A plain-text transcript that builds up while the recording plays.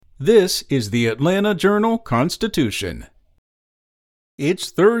This is the Atlanta Journal-Constitution. It's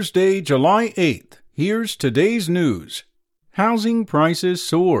Thursday, July 8th. Here's today's news. Housing prices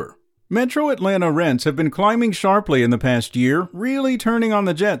soar. Metro Atlanta rents have been climbing sharply in the past year, really turning on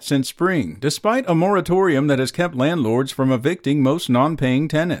the jet since spring, despite a moratorium that has kept landlords from evicting most non-paying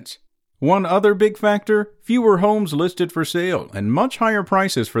tenants. One other big factor, fewer homes listed for sale, and much higher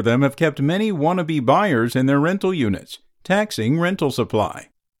prices for them have kept many wannabe buyers in their rental units, taxing rental supply.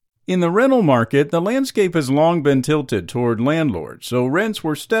 In the rental market, the landscape has long been tilted toward landlords, so rents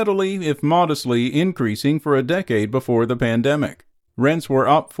were steadily, if modestly, increasing for a decade before the pandemic. Rents were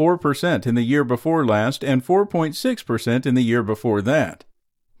up 4% in the year before last and 4.6% in the year before that.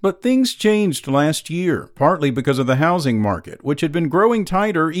 But things changed last year, partly because of the housing market, which had been growing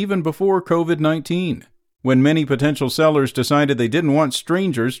tighter even before COVID-19. When many potential sellers decided they didn't want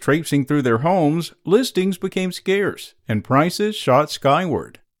strangers traipsing through their homes, listings became scarce, and prices shot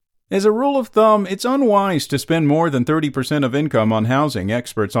skyward. As a rule of thumb, it's unwise to spend more than 30% of income on housing,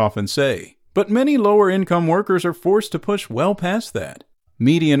 experts often say. But many lower-income workers are forced to push well past that.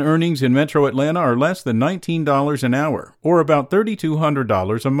 Median earnings in Metro Atlanta are less than $19 an hour, or about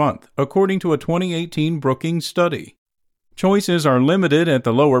 $3,200 a month, according to a 2018 Brookings study. Choices are limited at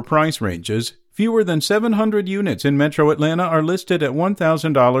the lower price ranges. Fewer than 700 units in Metro Atlanta are listed at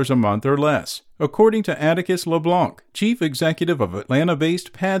 $1,000 a month or less, according to Atticus LeBlanc, chief executive of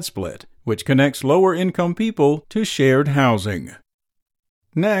Atlanta-based PadSplit, which connects lower-income people to shared housing.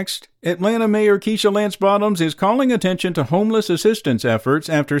 Next, Atlanta Mayor Keisha Lance Bottoms is calling attention to homeless assistance efforts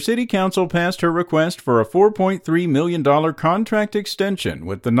after City Council passed her request for a $4.3 million contract extension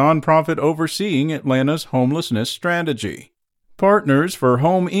with the nonprofit overseeing Atlanta's homelessness strategy. Partners for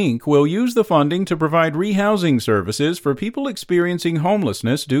Home Inc. will use the funding to provide rehousing services for people experiencing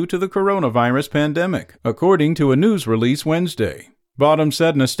homelessness due to the coronavirus pandemic, according to a news release Wednesday. Bottoms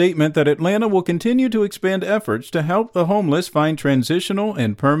said in a statement that Atlanta will continue to expand efforts to help the homeless find transitional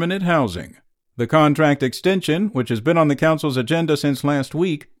and permanent housing. The contract extension, which has been on the council's agenda since last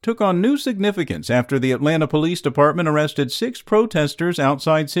week, took on new significance after the Atlanta Police Department arrested 6 protesters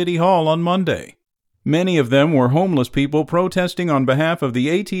outside City Hall on Monday. Many of them were homeless people protesting on behalf of the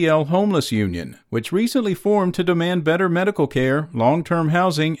ATL Homeless Union, which recently formed to demand better medical care, long-term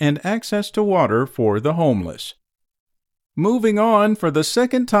housing, and access to water for the homeless. Moving on, for the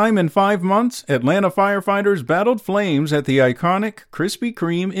second time in 5 months, Atlanta firefighters battled flames at the iconic Krispy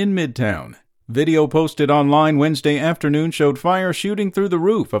Kreme in Midtown. Video posted online Wednesday afternoon showed fire shooting through the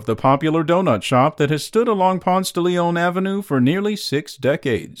roof of the popular donut shop that has stood along Ponce de Leon Avenue for nearly 6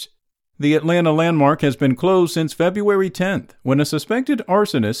 decades. The Atlanta landmark has been closed since February 10th, when a suspected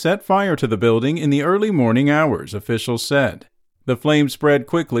arsonist set fire to the building in the early morning hours, officials said. The flames spread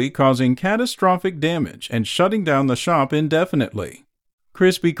quickly, causing catastrophic damage and shutting down the shop indefinitely.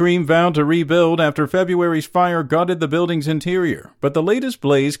 Krispy Kreme vowed to rebuild after February's fire gutted the building's interior, but the latest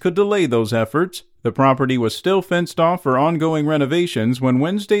blaze could delay those efforts. The property was still fenced off for ongoing renovations when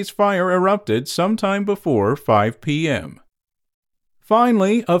Wednesday's fire erupted sometime before 5 p.m.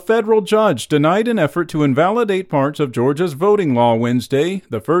 Finally, a federal judge denied an effort to invalidate parts of Georgia's voting law Wednesday,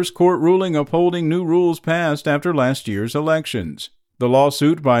 the first court ruling upholding new rules passed after last year's elections. The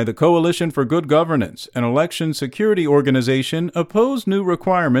lawsuit by the Coalition for Good Governance, an election security organization, opposed new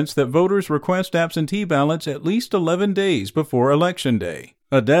requirements that voters request absentee ballots at least 11 days before Election Day,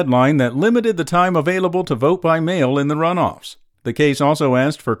 a deadline that limited the time available to vote by mail in the runoffs. The case also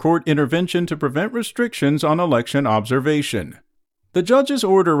asked for court intervention to prevent restrictions on election observation. The judge's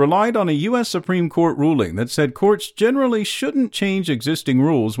order relied on a U.S. Supreme Court ruling that said courts generally shouldn't change existing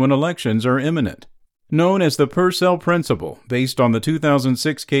rules when elections are imminent. Known as the Purcell Principle, based on the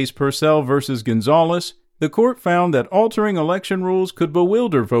 2006 case Purcell v. Gonzalez, the court found that altering election rules could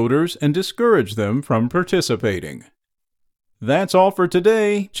bewilder voters and discourage them from participating. That's all for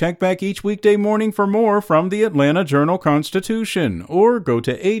today. Check back each weekday morning for more from the Atlanta Journal-Constitution, or go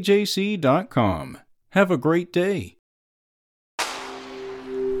to ajc.com. Have a great day.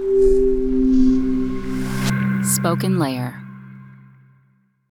 Spoken Layer.